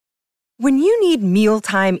When you need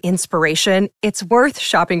mealtime inspiration, it's worth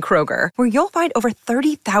shopping Kroger, where you'll find over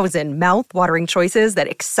 30,000 mouth-watering choices that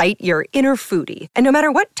excite your inner foodie. And no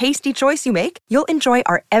matter what tasty choice you make, you'll enjoy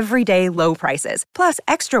our everyday low prices, plus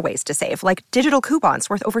extra ways to save, like digital coupons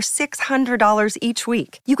worth over $600 each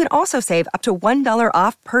week. You can also save up to $1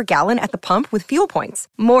 off per gallon at the pump with fuel points.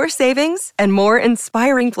 More savings and more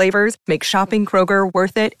inspiring flavors make shopping Kroger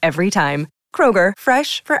worth it every time. Kroger,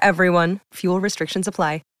 fresh for everyone. Fuel restrictions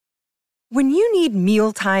apply. When you need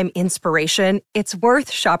mealtime inspiration, it's worth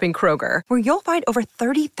shopping Kroger, where you'll find over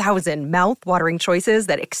 30,000 mouth-watering choices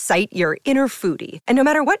that excite your inner foodie. And no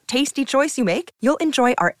matter what tasty choice you make, you'll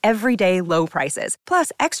enjoy our everyday low prices,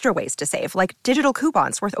 plus extra ways to save, like digital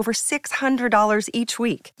coupons worth over $600 each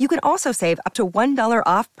week. You can also save up to $1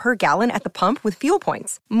 off per gallon at the pump with fuel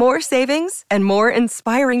points. More savings and more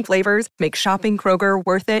inspiring flavors make shopping Kroger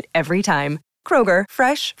worth it every time. Kroger,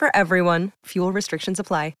 fresh for everyone. Fuel restrictions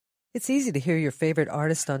apply. It's easy to hear your favorite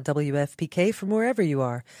artist on WFPK from wherever you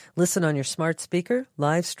are. Listen on your smart speaker,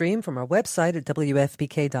 live stream from our website at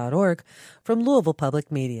WFPK.org. From Louisville Public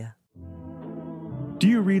Media. Do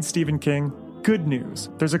you read Stephen King? Good news.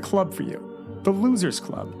 There's a club for you. The Losers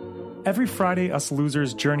Club. Every Friday, us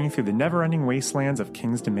losers journey through the never-ending wastelands of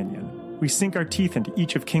King's Dominion. We sink our teeth into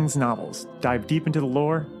each of King's novels, dive deep into the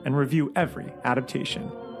lore, and review every adaptation.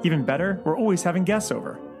 Even better, we're always having guests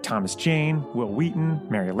over. Thomas Jane, Will Wheaton,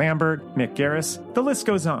 Mary Lambert, Mick Garris, the list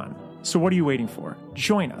goes on. So what are you waiting for?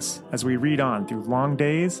 Join us as we read on through long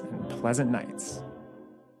days and pleasant nights.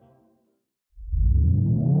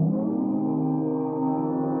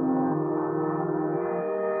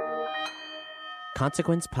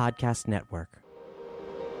 Consequence Podcast Network.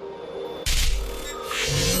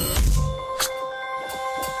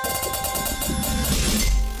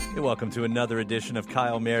 Hey, welcome to another edition of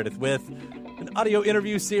Kyle Meredith With, an audio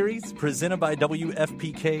interview series presented by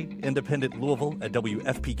WFPK Independent Louisville at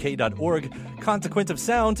WFPK.org, Consequence of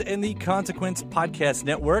Sound, and the Consequence Podcast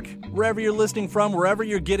Network. Wherever you're listening from, wherever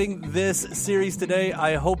you're getting this series today,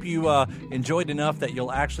 I hope you enjoyed enough that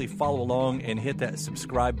you'll actually follow along and hit that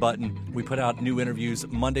subscribe button. We put out new interviews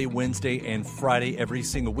Monday, Wednesday, and Friday every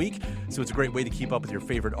single week, so it's a great way to keep up with your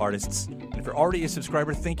favorite artists. And if you're already a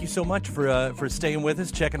subscriber, thank you so much for staying with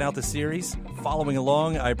us, checking out the series, following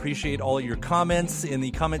along. I appreciate all your comments in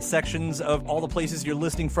the comment sections of all the places you're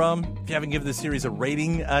listening from. If you haven't given the series a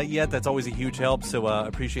rating yet, that's always a huge help, so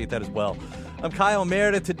appreciate that as well. I'm Kyle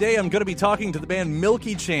Meredith. Today I'm going to be talking to the band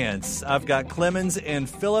Milky Chance. I've got Clemens and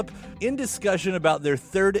Philip in discussion about their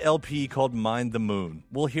third LP called Mind the Moon.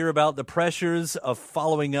 We'll hear about the pressures of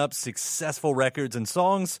following up successful records and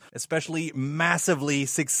songs, especially massively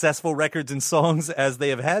successful records and songs as they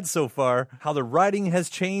have had so far, how the writing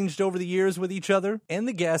has changed over the years with each other, and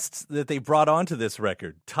the guests that they brought onto this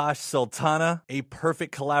record. Tash Sultana, a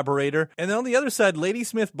perfect collaborator, and then on the other side,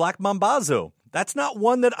 Ladysmith Black Mambazo. That's not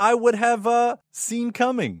one that I would have seen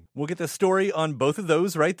coming. We'll get the story on both of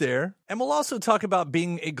those right there. And we'll also talk about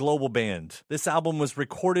being a global band. This album was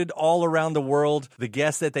recorded all around the world. The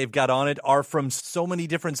guests that they've got on it are from so many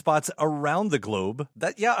different spots around the globe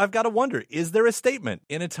that, I've got to wonder, is there a statement?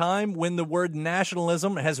 In a time when the word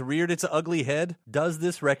nationalism has reared its ugly head, does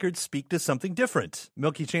this record speak to something different?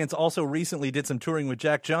 Milky Chance also recently did some touring with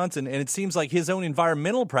Jack Johnson, and it seems like his own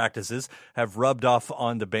environmental practices have rubbed off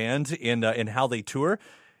on the band in how they tour.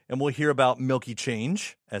 And we'll hear about Milky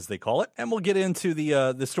Change, as they call it. And we'll get into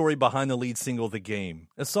the story behind the lead single, The Game.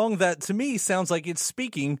 A song that, to me, sounds like it's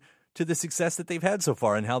speaking to the success that they've had so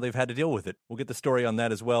far and how they've had to deal with it. We'll get the story on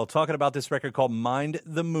that as well. Talking about this record called Mind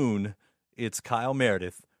the Moon, it's Kyle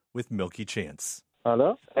Meredith with Milky Chance.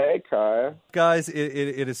 Hello? Hey, Kyle. Guys,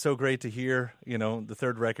 it is so great to hear, the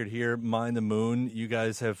third record here, Mind the Moon. You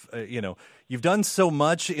guys have, you've done so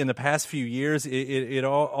much in the past few years. It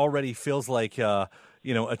already feels like, a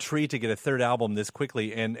treat to get a third album this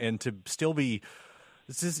quickly and to still be,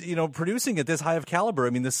 producing at this high of caliber.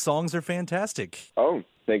 I mean, the songs are fantastic. Oh,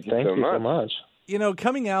 thank you so much.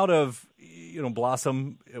 Coming out of,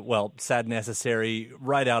 Blossom, Sad Necessary,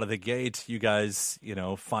 right out of the gate, you guys,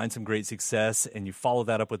 find some great success and you follow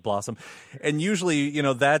that up with Blossom. And usually,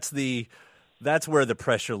 that's where the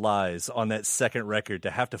pressure lies on that second record,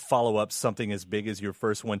 to have to follow up something as big as your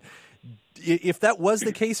first one. If that was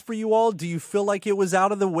the case for you all, do you feel like it was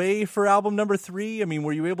out of the way for album number 3? I mean,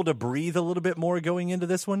 were you able to breathe a little bit more going into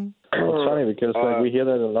this one? It's funny because we hear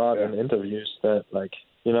that a lot in interviews that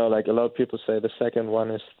a lot of people say the second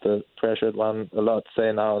one is the pressured one. A lot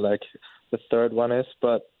say now the third one is.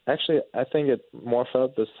 But actually, I think it more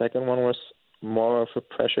felt the second one was more of a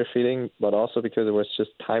pressure feeling, but also because it was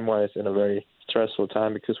just time-wise in a very stressful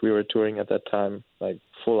time, because we were touring at that time, like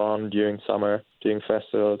full on during summer, doing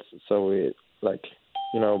festivals. So we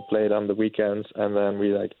played on the weekends, and then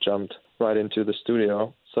we jumped right into the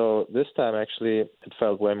studio. So this time actually it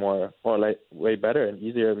felt way better and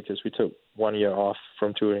easier, because we took 1 year off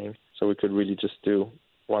from touring, so we could really just do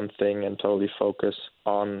one thing and totally focus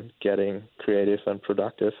on getting creative and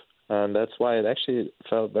productive. And that's why it actually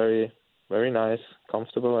felt very, very nice,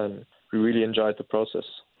 comfortable, and we really enjoyed the process.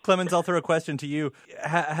 Clemens, I'll throw a question to you.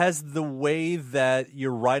 Has the way that you're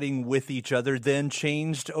writing with each other then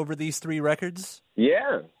changed over these 3 records?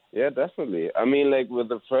 Yeah, definitely. I mean, with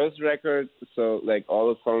the first record, so all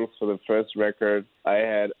the songs for the first record, I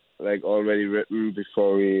had already written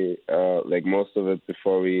before we, most of it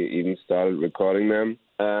before we even started recording them.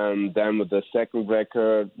 Then with the second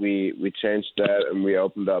record, we changed that and we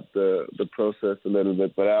opened up the process a little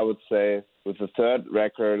bit. But I would say with the third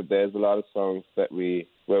record, there's a lot of songs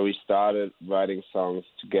where we started writing songs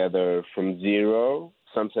together from zero.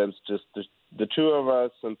 Sometimes just the two of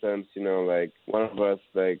us. Sometimes one of us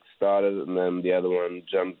started and then the other one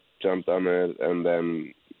jumped on it, and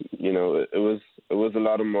then it was a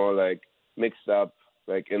lot of more mixed up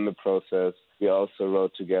in the process. We also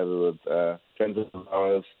wrote together with friends of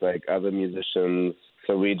ours, other musicians.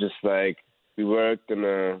 So we just we worked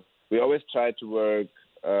we always tried to work.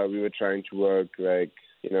 We were trying to work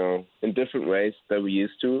in different ways that we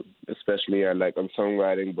used to, especially on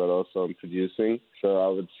songwriting, but also on producing. So I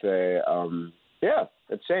would say,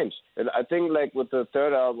 it changed. And I think with the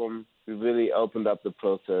third album, we really opened up the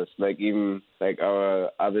process. Even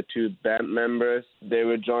our other 2 band members, they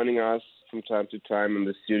were joining us from time to time in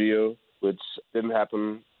the studio, which didn't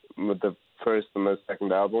happen with the first and the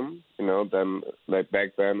second album. Then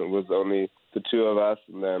back then it was only the 2 of us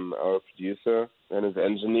and then our producer and his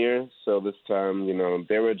engineer. So this time,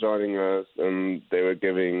 they were joining us and they were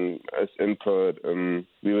giving us input, and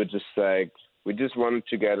we were just we just wanted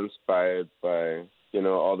to get inspired by,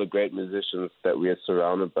 all the great musicians that we are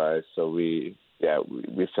surrounded by. So we felt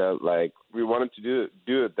we wanted to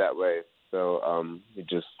do it that way. So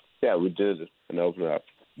we did it and opened it up.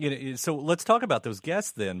 So let's talk about those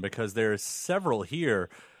guests then, because there are several here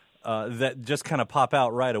that just kind of pop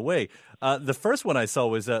out right away. The first one I saw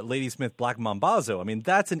was Ladysmith Black Mambazo. I mean,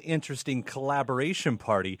 that's an interesting collaboration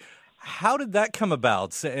party. How did that come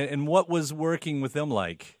about, and what was working with them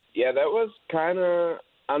like? Yeah, that was kind of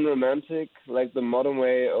unromantic, the modern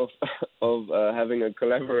way of having a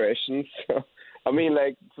collaboration. So, I mean,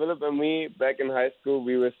 Philip and me, back in high school,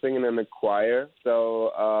 we were singing in a choir.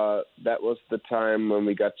 So that was the time when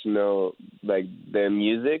we got to know, their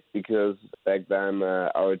music, because back then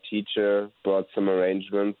our teacher brought some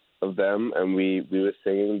arrangements of them, and we were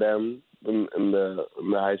singing them in the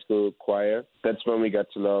high school choir. That's when we got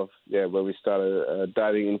to love, when we started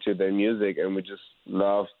diving into their music, and we just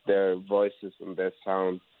loved their voices and their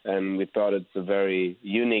sound. And we thought it's a very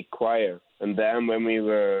unique choir. And then when we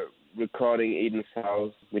were recording Eden's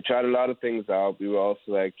House, we tried a lot of things out. We were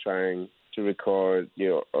also trying to record,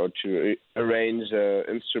 or to arrange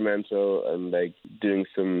instrumental and doing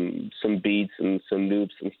some beats and some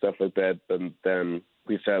loops and stuff like that. But then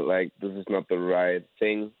we felt this is not the right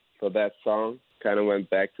thing for that song. Kind of went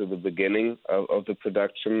back to the beginning of the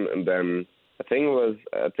production, and then I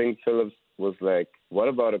think Philip was what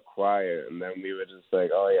about a choir? And then we were just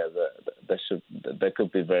oh yeah, that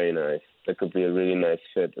could be very nice. That could be a really nice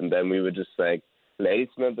fit. And then we were just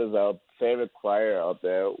Ladysmith is our favorite choir out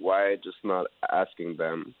there. Why just not asking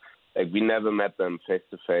them? We never met them face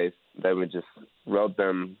to face. Then we just wrote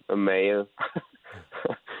them a mail,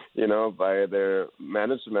 by their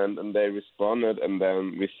management, and they responded, and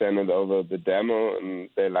then we sent it over the demo, and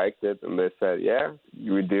they liked it, and they said, yeah,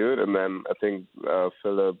 we do it. And then I think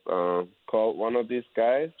Philip called one of these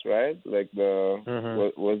guys, right?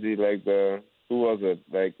 Was he who was it?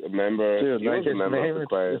 A member? Dude, he was a member of the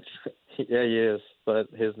choir. Yeah, he is, but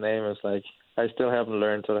his name is I still haven't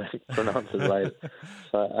learned to pronounce it right.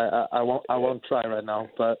 So I won't try right now.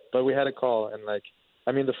 But we had a call, and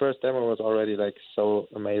the first demo was already so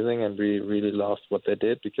amazing, and we really loved what they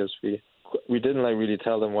did, because we didn't really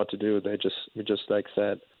tell them what to do. We just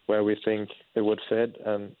said where we think it would fit,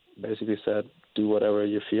 and basically said do whatever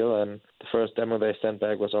you feel. And the first demo they sent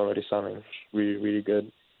back was already sounding really, really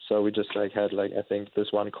good. So we just had I think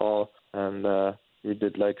this one call, and we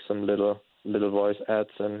did some little voice adds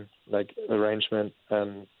and arrangement,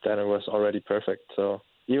 and then it was already perfect. So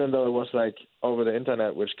even though it was over the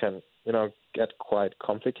internet, which can get quite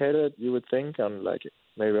complicated, you would think, and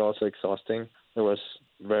maybe also exhausting, it was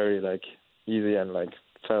very easy and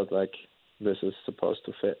felt this is supposed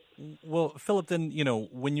to fit. Well, Philip, then,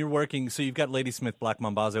 when you're working, so you've got Ladysmith, Black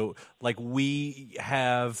Mambazo, like we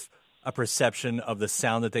have a perception of the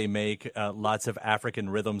sound that they make, lots of African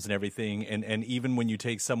rhythms and everything. And even when you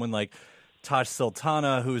take someone like Tash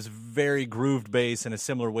Sultana, who's very grooved bass in a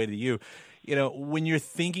similar way to you, when you're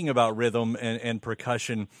thinking about rhythm and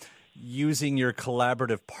percussion, using your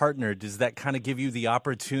collaborative partner, does that kind of give you the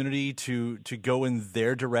opportunity to go in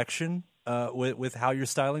their direction with how you're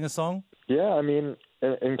styling a song? Yeah, I mean,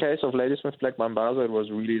 in case of Ladysmith Black Mambazo, it was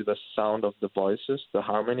really the sound of the voices, the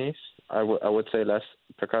harmonies. I would say less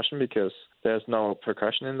percussion because there's no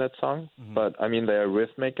percussion in that song. Mm-hmm. But, I mean, they are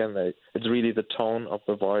rhythmic and it's really the tone of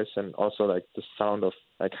the voice and also, like, the sound of,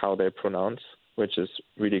 like, how they pronounce, which is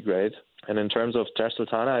really great. And in terms of Tash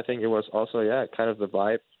Sultana, I think it was also, kind of the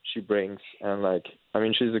vibe she brings. And, like, I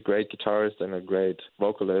mean, she's a great guitarist and a great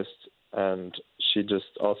vocalist. And she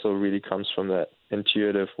just also really comes from that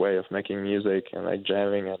intuitive way of making music and like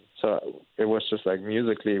jamming. And so it was just like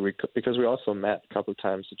musically, because we also met a couple of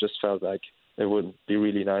times, it just felt like it would be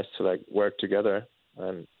really nice to like work together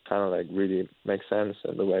and kind of like really make sense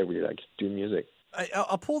in the way we like do music.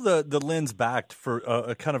 I'll pull the lens back for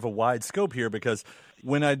a kind of a wide scope here, because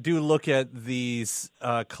when I do look at these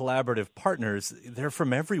collaborative partners, they're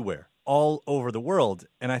from everywhere, all over the world.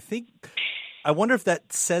 And I wonder if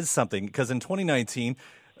that says something, because in 2019,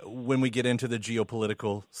 when we get into the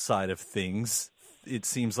geopolitical side of things, it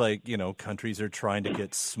seems like, countries are trying to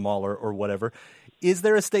get smaller or whatever. Is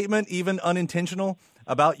there a statement, even unintentional,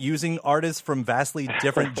 about using artists from vastly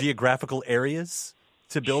different geographical areas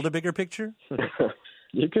to build a bigger picture?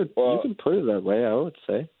 You could put it that way, I would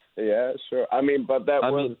say. Yeah, sure. I mean, but that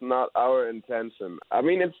was not our intention. I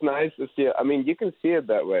mean, it's nice to see it. I mean, you can see it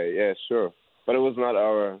that way. Yeah, sure. But it was not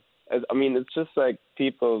our... I mean, it's just like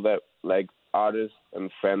people that like artists and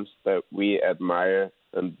friends that we admire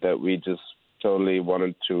and that we just totally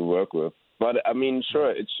wanted to work with. But I mean,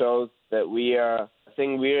 sure, it shows that I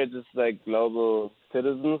think we are just like global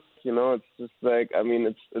citizens, it's just like, I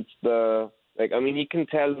mean, it's the, like, I mean, you can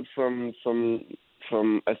tell from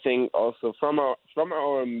I think also from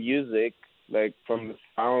our music, like from the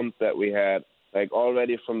sound that we had, like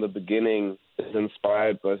already from the beginning is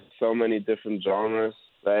inspired by so many different genres.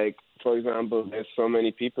 Like, for example, there's so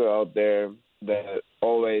many people out there that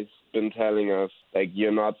always been telling us, like,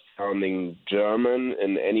 you're not sounding German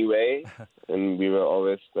in any way. And we were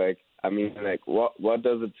always like, I mean, like, what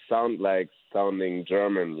does it sound like sounding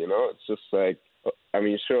German, It's just like, I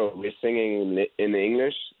mean, sure, we're singing in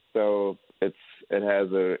English, so it has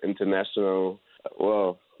an international,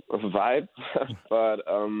 vibe. But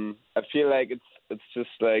I feel like it's just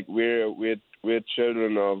like we're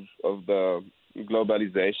children of the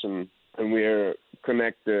globalization, and we're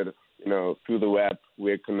connected, through the web.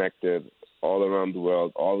 We're connected all around the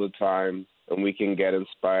world all the time, and we can get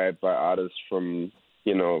inspired by artists from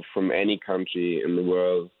any country in the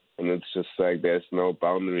world, and it's just like there's no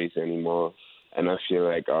boundaries anymore. And I feel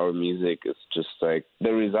like our music is just like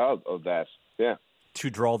the result of that. Yeah. To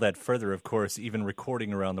draw that further, of course, even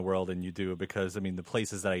recording around the world, and you do, because, I mean, the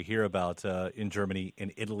places that I hear about in Germany,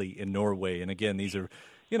 in Italy, in Norway, and again, these are,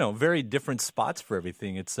 very different spots for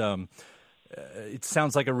everything. It's it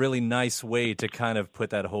sounds like a really nice way to kind of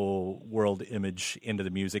put that whole world image into the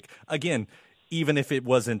music. Again, even if it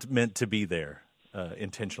wasn't meant to be there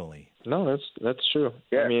intentionally. No, that's true.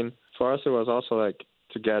 Yeah. I mean, for us, it was also like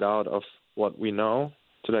to get out of what we know,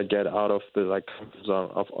 to like get out of the like comfort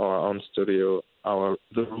zone of our own studio, the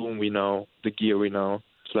room we know, the gear we know,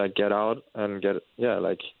 to like get out and get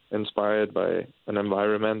inspired by an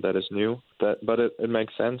environment that is new. But it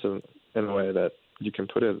makes sense in a way that you can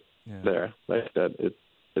put it there, like that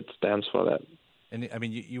it stands for that. And I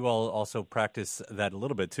mean, you all also practice that a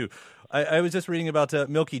little bit too. I was just reading about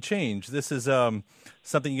Milky Change. This is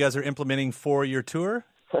something you guys are implementing for your tour.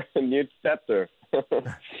 New chapter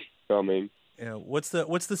coming. Yeah, what's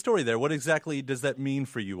the story there? What exactly does that mean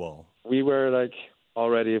for you all? We were like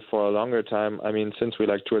already for a longer time. I mean, since we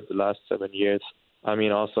like toured the last 7 years. I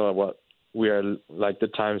mean, also what we are like the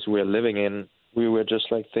times we are living in. We were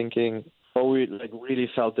just like thinking, we like really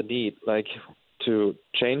felt the need like to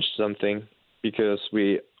change something, because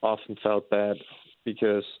we often felt bad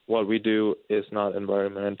because what we do is not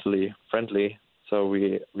environmentally friendly. So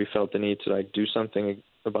we felt the need to like do something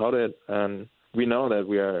about it, and we know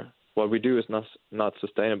that what we do is not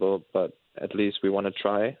sustainable, but at least we want to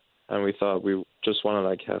try. And we thought we just want to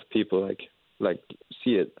like have people like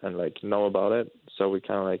see it and like know about it. So we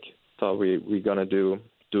kind of like thought we're gonna do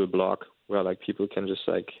a blog where like people can just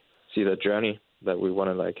like see the journey that we want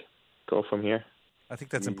to like go from here. I think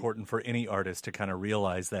that's important for any artist to kind of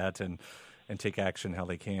realize that and take action how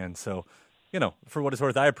they can. So for what it's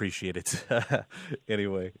worth, I appreciate it.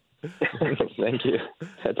 Anyway. Thank you.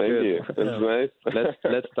 That's Thank you. That's nice.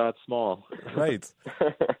 Let's start small. Right.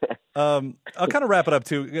 I'll kind of wrap it up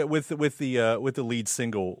too with the lead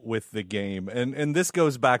single, with The Game, and this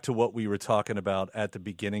goes back to what we were talking about at the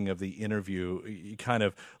beginning of the interview. Kind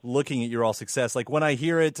of looking at your all success. Like when I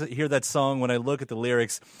hear that song, when I look at the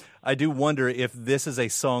lyrics, I do wonder if this is a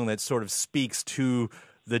song that sort of speaks to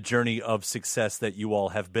the journey of success that you all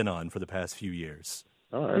have been on for the past few years.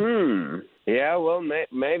 All right. Yeah, well,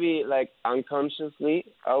 maybe like unconsciously,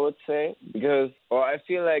 I would say, because I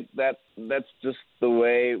feel like that's just the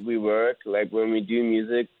way we work. Like when we do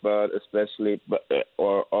music, but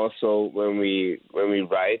also when we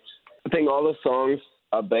write. I think all the songs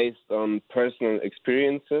are based on personal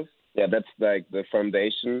experiences. Yeah, that's like the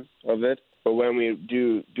foundation of it. But when we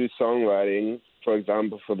do songwriting, for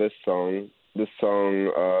example, for this song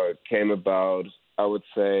came about, I would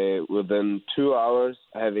say, within 2 hours,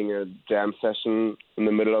 having a jam session in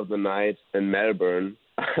the middle of the night in Melbourne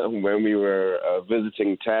when we were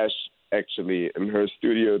visiting Tash, actually, in her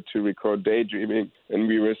studio to record Daydreaming. And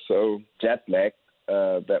we were so jet-lagged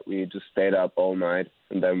that we just stayed up all night.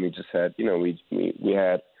 And then we just had, we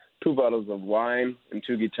had 2 bottles of wine and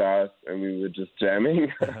 2 guitars, and we were just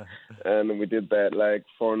jamming. And we did that like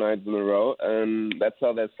 4 nights in a row. And that's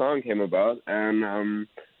how that song came about. And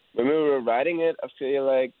when we were writing it, I feel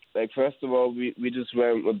like first of all, we just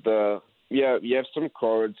went with you have some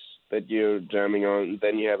chords that you're jamming on, and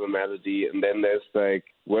then you have a melody, and then there's like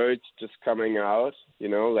words just coming out,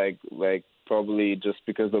 like probably just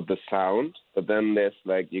because of the sound. But then there's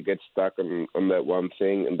like you get stuck on that one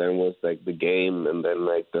thing, and then was like the game, and then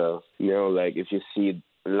like like if you see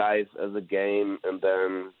life as a game, and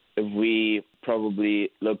then if we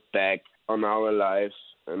probably look back on our lives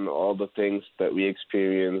and all the things that we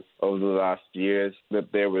experienced over the last years,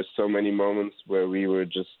 that there were so many moments where we were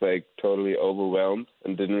just like totally overwhelmed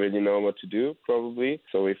and didn't really know what to do, probably.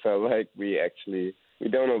 So we felt like we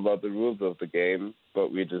don't know about the rules of the game,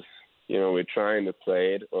 but we just, we're trying to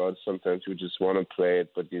play it, or sometimes we just want to play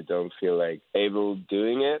it, but you don't feel like able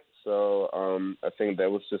doing it. So I think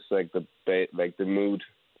that was just like the mood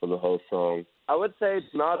for the whole song. I would say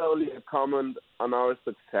it's not only a comment on our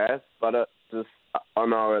success, but just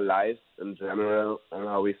on our lives in general and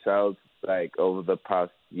how we felt like over the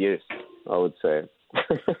past years, I would say.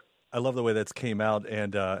 I love the way that's came out,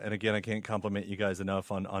 and again, I can't compliment you guys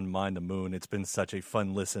enough on Mind the Moon. It's been such a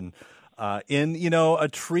fun listen in a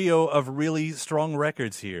trio of really strong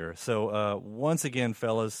records here. So once again,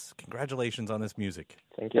 fellas, congratulations on this music.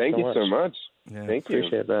 Thank you so much. Yeah. Thank you.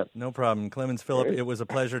 Appreciate that. No problem. Clemens, Philip, it was a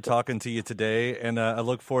pleasure talking to you today, and I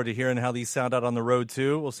look forward to hearing how these sound out on the road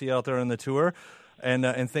too. We'll see you out there on the tour.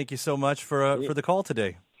 And thank you so much for the call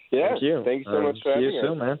today. Yeah, thank you. Thank you so much for having us. See you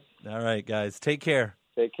soon, man. All right, guys. Take care.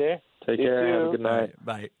 Take care. Take care. Have a good night. Right,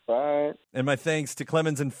 bye. Bye. And my thanks to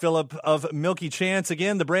Clemens and Philip of Milky Chance.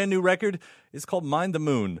 Again, the brand new record is called Mind the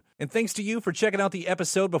Moon. And thanks to you for checking out the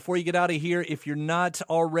episode. Before you get out of here, if you're not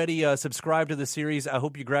already subscribed to the series, I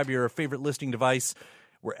hope you grab your favorite listening device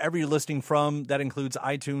wherever you're listening from. That includes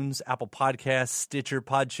iTunes, Apple Podcasts, Stitcher,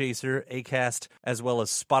 Podchaser, Acast, as well as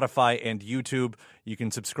Spotify and YouTube. You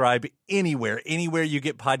can subscribe anywhere you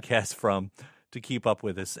get podcasts from to keep up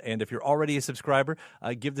with us. And if you're already a subscriber,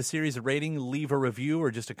 give the series a rating, leave a review, or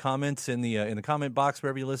just a comment in the comment box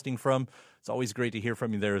wherever you're listening from. It's always great to hear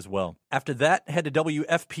from you there as well. After that, head to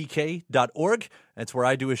WFPK.org. That's where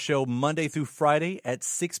I do a show Monday through Friday at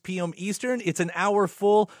 6 p.m. Eastern. It's an hour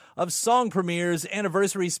full of song premieres,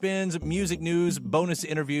 anniversary spins, music news, bonus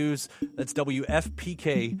interviews. That's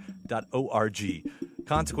WFPK.org.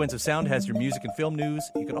 Consequence of Sound has your music and film news.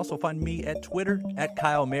 You can also find me at Twitter at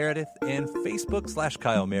Kyle Meredith and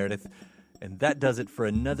Facebook/Kyle Meredith. And that does it for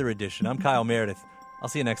another edition. I'm Kyle Meredith. I'll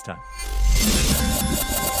see you next time.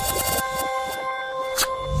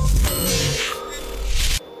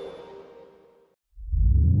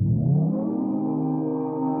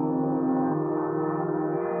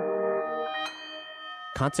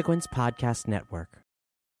 Consequence Podcast Network.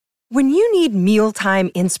 When you need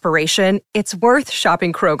mealtime inspiration, it's worth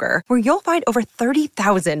shopping Kroger, where you'll find over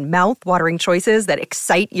 30,000 mouth-watering choices that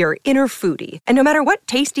excite your inner foodie. And no matter what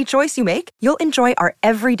tasty choice you make, you'll enjoy our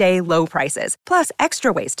everyday low prices, plus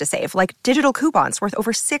extra ways to save, like digital coupons worth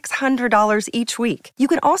over $600 each week. You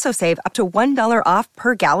can also save up to $1 off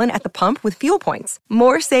per gallon at the pump with fuel points.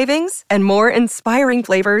 More savings and more inspiring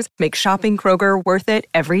flavors make shopping Kroger worth it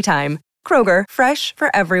every time. Kroger, fresh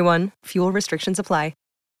for everyone. Fuel restrictions apply.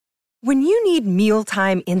 When you need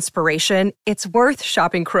mealtime inspiration, it's worth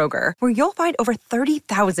shopping Kroger, where you'll find over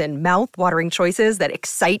 30,000 mouth-watering choices that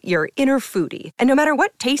excite your inner foodie. And no matter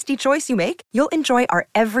what tasty choice you make, you'll enjoy our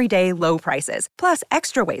everyday low prices, plus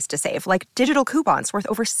extra ways to save, like digital coupons worth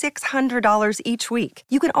over $600 each week.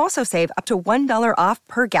 You can also save up to $1 off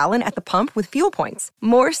per gallon at the pump with fuel points.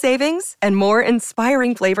 More savings and more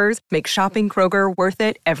inspiring flavors make shopping Kroger worth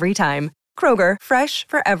it every time. Kroger, fresh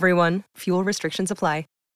for everyone. Fuel restrictions apply.